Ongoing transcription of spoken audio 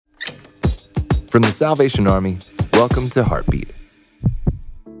From the Salvation Army, welcome to Heartbeat.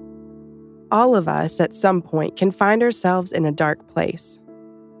 All of us at some point can find ourselves in a dark place,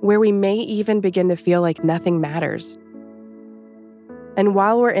 where we may even begin to feel like nothing matters. And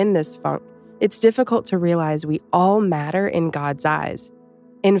while we're in this funk, it's difficult to realize we all matter in God's eyes.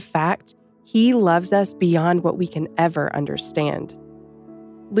 In fact, He loves us beyond what we can ever understand.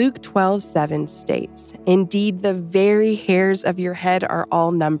 Luke 12:7 states, "Indeed, the very hairs of your head are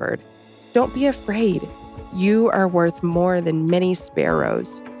all numbered. Don't be afraid. You are worth more than many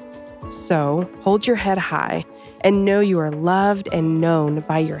sparrows." So, hold your head high and know you are loved and known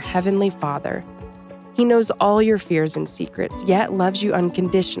by your Heavenly Father. He knows all your fears and secrets, yet loves you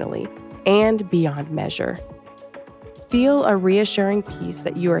unconditionally and beyond measure. Feel a reassuring peace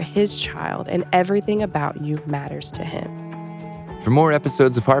that you are His child and everything about you matters to Him. For more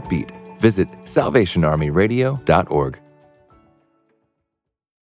episodes of Heartbeat, visit salvationarmyradio.org.